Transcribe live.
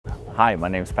Hi, my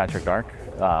name is Patrick Dark.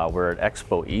 We're at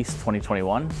Expo East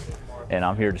 2021, and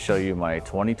I'm here to show you my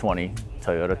 2020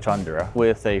 Toyota Tundra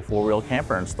with a four-wheel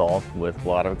camper installed with a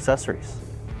lot of accessories.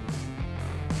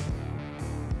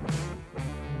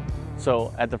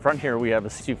 So at the front here, we have a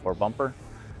C4 bumper.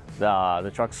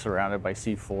 The truck's surrounded by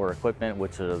C4 equipment,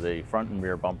 which are the front and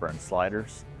rear bumper and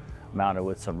sliders, mounted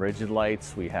with some rigid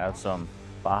lights. We have some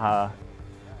Baja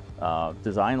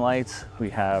design lights. We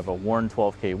have a Warn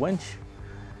 12K winch.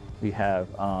 We have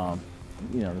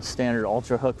the standard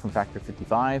Ultra hook from Factor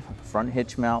 55, front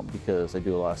hitch mount because I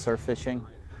do a lot of surf fishing.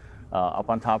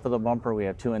 Up on top of the bumper, we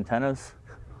have two antennas,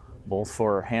 both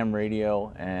for ham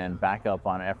radio and backup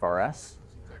on FRS.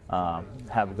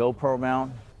 Have a GoPro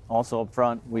mount. Also up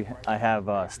front, I have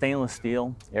a stainless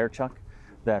steel air chuck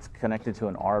that's connected to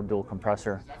an ARB dual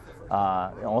compressor.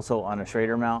 Also on a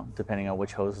Schrader mount, depending on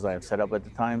which hoses I have set up at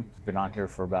the time. Been on here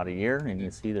for about a year, and you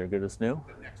can see they're good as new.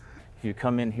 If you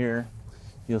come in here,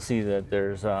 you'll see that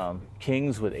there's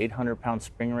Kings with 800-pound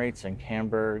spring rates and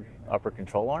Camberg upper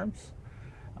control arms.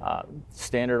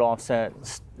 Standard offset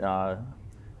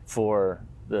for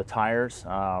the tires,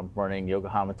 running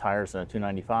Yokohama tires in a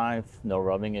 295. No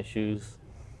rubbing issues,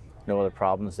 no other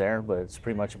problems there, but it's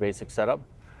pretty much a basic setup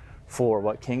for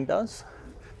what King does.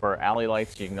 For alley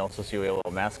lights, you can also see we have a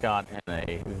little mascot and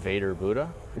a Vader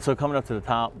Buddha. So coming up to the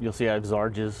top, you'll see I have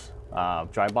Zarge's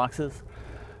dry boxes.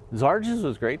 Zarge's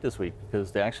was great this week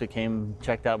because they actually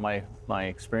checked out my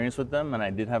experience with them, and I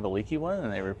did have a leaky one,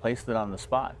 and they replaced it on the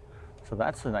spot. So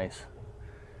that's a nice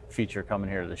feature coming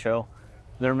here to the show.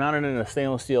 They're mounted in a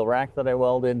stainless steel rack that I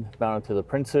welded, mounted to the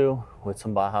Prinsu with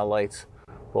some Baja lights,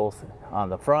 both on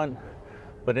the front,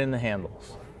 but in the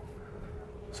handles.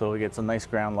 So we get some nice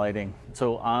ground lighting.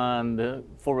 So on the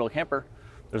four-wheel camper,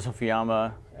 there's a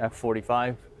Fiamma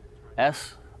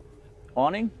F45S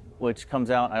awning, which comes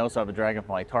out. I also have a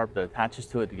Dragonfly tarp that attaches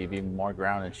to it to give you more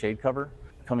ground and shade cover.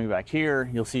 Coming back here,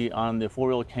 you'll see on the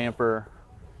four-wheel camper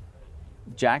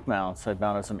jack mounts, I've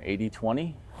mounted some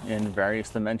 80/20 in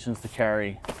various dimensions to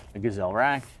carry a Gazelle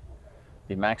rack,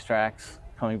 the Max Tracks.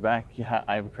 Coming back,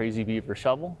 I have a Crazy Beaver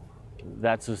shovel.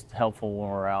 That's just helpful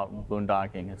when we're out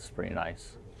boondocking. It's pretty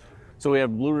nice. So we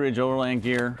have Blue Ridge Overland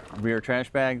gear, rear trash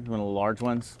bag, one of the large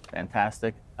ones,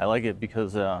 fantastic. I like it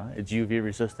because it's UV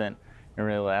resistant and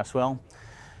really lasts well.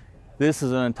 This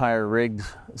is an entire rigged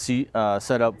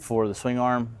setup for the swing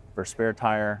arm, for spare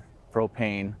tire,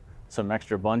 propane, some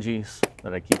extra bungees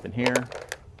that I keep in here,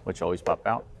 which always pop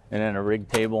out, and then a rigged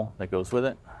table that goes with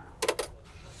it.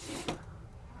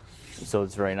 So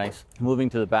it's very nice. Moving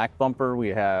to the back bumper, we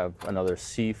have another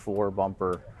C4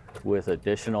 bumper with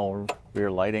additional rear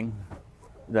lighting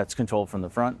that's controlled from the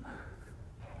front.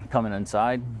 Coming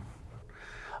inside,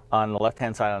 on the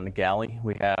left-hand side on the galley,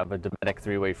 we have a Dometic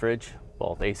three-way fridge,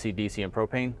 both AC, DC, and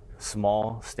propane,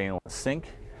 small stainless sink,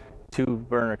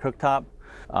 two-burner cooktop,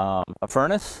 a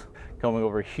furnace. Coming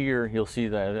over here, you'll see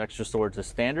the extra storage is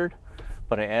standard,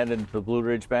 but I added the Blue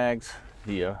Ridge bags,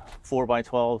 the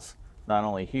 4x12s, not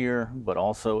only here, but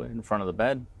also in front of the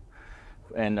bed.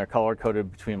 And they're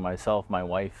color-coded between myself, my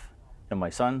wife, and my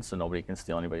son, so nobody can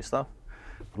steal anybody's stuff.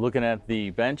 Looking at the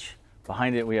bench,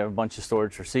 behind it we have a bunch of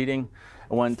storage for seating.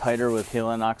 I went tighter with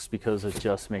ALU-CAB because it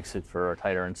just makes it for a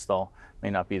tighter install. May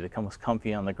not be the most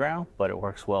comfy on the ground, but it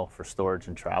works well for storage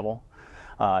and travel.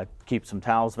 Keep some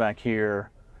towels back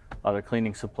here, other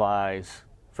cleaning supplies,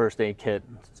 first aid kit,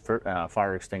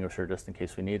 fire extinguisher just in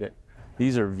case we need it.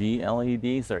 These are V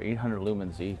LEDs, they're 800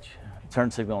 lumens each.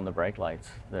 Turn signal and the brake lights,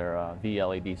 they're V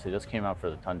LEDs, they just came out for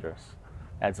the Tundras.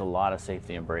 Adds a lot of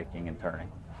safety in braking and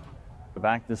turning. The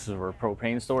back, this is where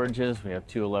propane storage is. We have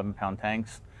two 11-pound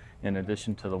tanks in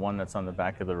addition to the one that's on the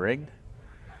back of the rigged.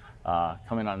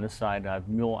 Coming on this side, I have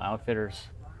Mule Outfitters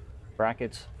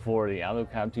brackets for the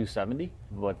ALU-CAB 270.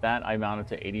 But that I mounted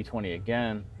to 80/20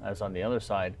 again, as on the other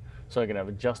side, so I can have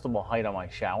adjustable height on my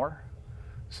shower.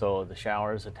 So the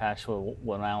shower is attached with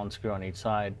one Allen screw on each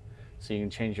side, so you can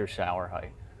change your shower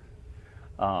height.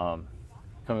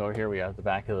 Coming over here, we have the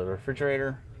back of the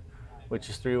refrigerator, which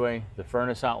is three-way, the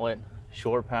furnace outlet,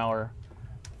 shore power,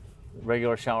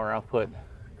 regular shower output,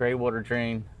 gray water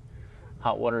drain,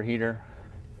 hot water heater,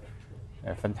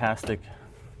 a fantastic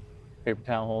paper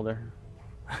towel holder.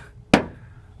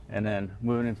 And then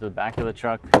moving into the back of the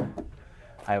truck,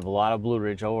 I have a lot of Blue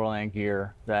Ridge Overland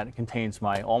gear that contains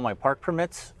all my park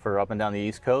permits for up and down the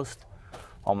East Coast,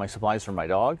 all my supplies for my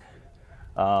dog,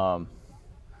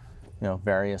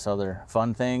 various other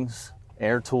fun things,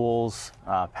 air tools,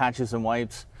 patches and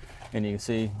wipes, and you can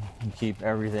see you keep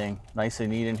everything nice and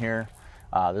neat in here.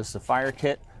 This is a fire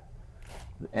kit,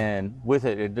 and with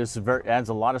it, it adds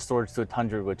a lot of storage to a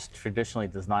Tundra, which traditionally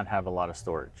does not have a lot of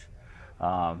storage.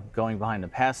 Going behind the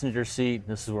passenger seat,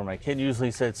 this is where my kid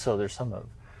usually sits, so there's some of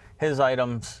his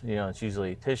items. You know, it's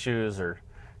usually tissues or,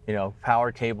 you know,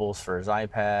 power cables for his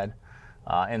iPad.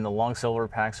 And the long silver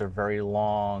packs are very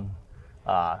long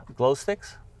glow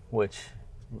sticks, which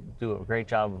do a great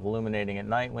job of illuminating at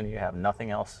night when you have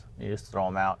nothing else. You just throw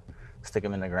them out, stick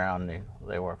them in the ground, and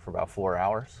they work for about 4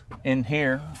 hours. In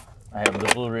here, I have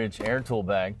the Blue Ridge air tool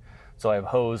bag. So I have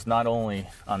hose not only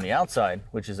on the outside,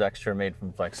 which is extra made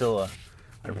from Flexilla.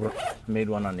 I've made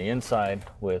one on the inside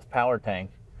with power tank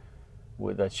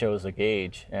that shows a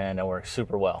gauge, and it works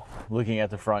super well. Looking at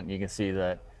the front, you can see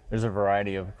that there's a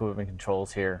variety of equipment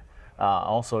controls here.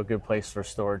 Also a good place for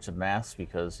storage of masks,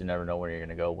 because you never know where you're going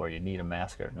to go, where you need a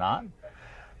mask or not.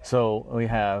 So we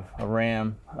have a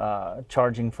RAM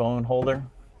charging phone holder,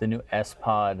 the new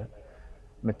S-Pod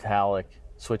metallic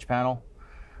switch panel,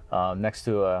 next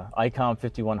to a ICOM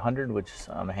 5100, which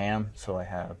I'm a ham, so I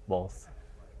have both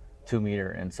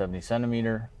 2-meter and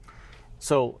 70-centimeter.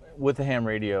 So with the ham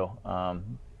radio,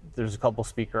 there's a couple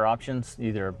speaker options,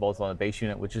 either both on the base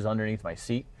unit, which is underneath my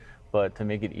seat, but to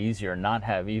make it easier, not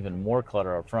have even more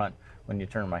clutter up front, when you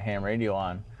turn my ham radio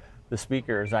on, the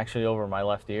speaker is actually over my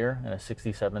left ear, and a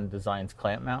 67 designs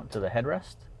clamp mount to the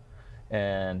headrest,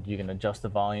 and you can adjust the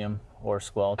volume or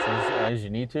squelch as you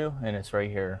need to, and it's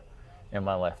right here in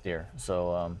my left ear.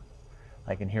 So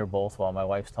I can hear both while my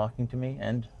wife's talking to me,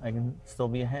 and I can still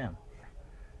be a ham.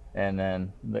 And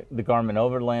then the Garmin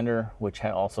Overlander, which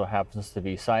also happens to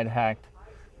be side hacked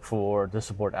to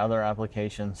support other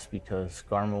applications, because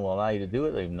Garmin will allow you to do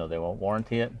it, even though they won't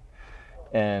warranty it.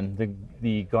 And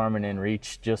the Garmin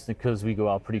InReach, just because we go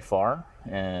out pretty far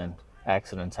and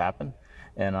accidents happen.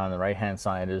 And on the right hand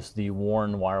side is the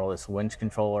Warn wireless winch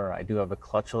controller. I do have a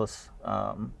clutchless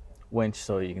winch,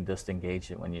 so you can just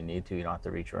engage it when you need to. You don't have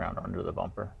to reach around under the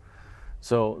bumper.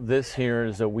 So this here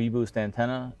is a WeBoost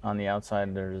antenna. On the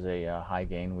outside, there's a high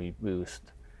gain WeBoost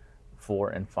 4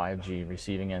 and 5G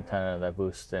receiving antenna that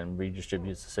boosts and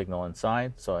redistributes the signal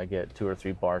inside. So I get 2 or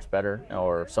 3 bars better,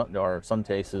 or some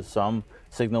cases, some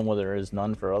signal where there is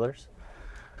none for others.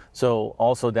 So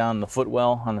also down the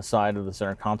footwell on the side of the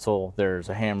center console, there's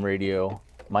a ham radio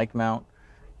mic mount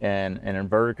and an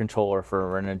inverter controller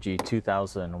for an Energy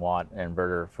 2000 watt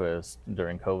inverter for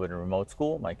during COVID and remote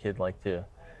school. My kid liked to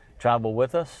travel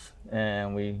with us,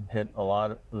 and we hit a lot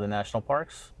of the national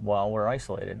parks while we're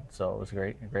isolated. So it was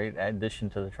a great addition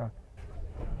to the truck.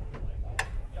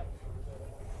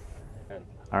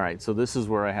 All right, so this is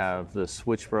where I have the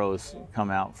Switch Bros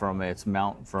come out from its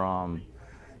mount from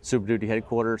Super Duty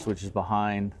headquarters, which is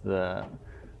behind the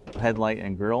headlight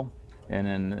and grille, and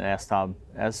then the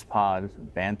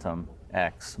S-Pod Bantam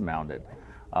X mounted.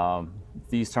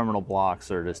 These terminal blocks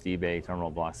are just eBay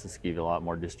terminal blocks. Just give you a lot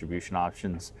more distribution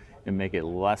options and make it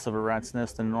less of a rat's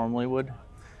nest than it normally would.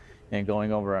 And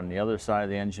going over on the other side of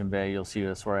the engine bay, you'll see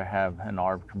that's where I have an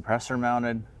ARB compressor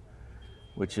mounted,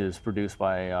 which is produced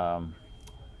by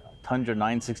Tundra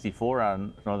 964 out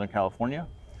of Northern California.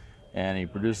 And he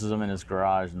produces them in his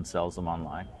garage and sells them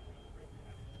online.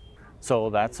 So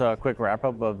that's a quick wrap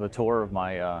up of the tour of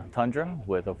my Tundra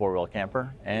with a 4-wheel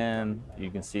camper. And you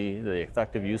can see the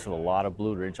effective use of a lot of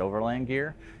Blue Ridge Overland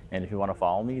gear. And if you want to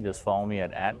follow me, just follow me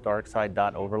at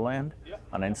darkside.overland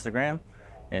on Instagram.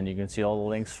 And you can see all the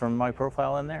links from my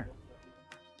profile in there.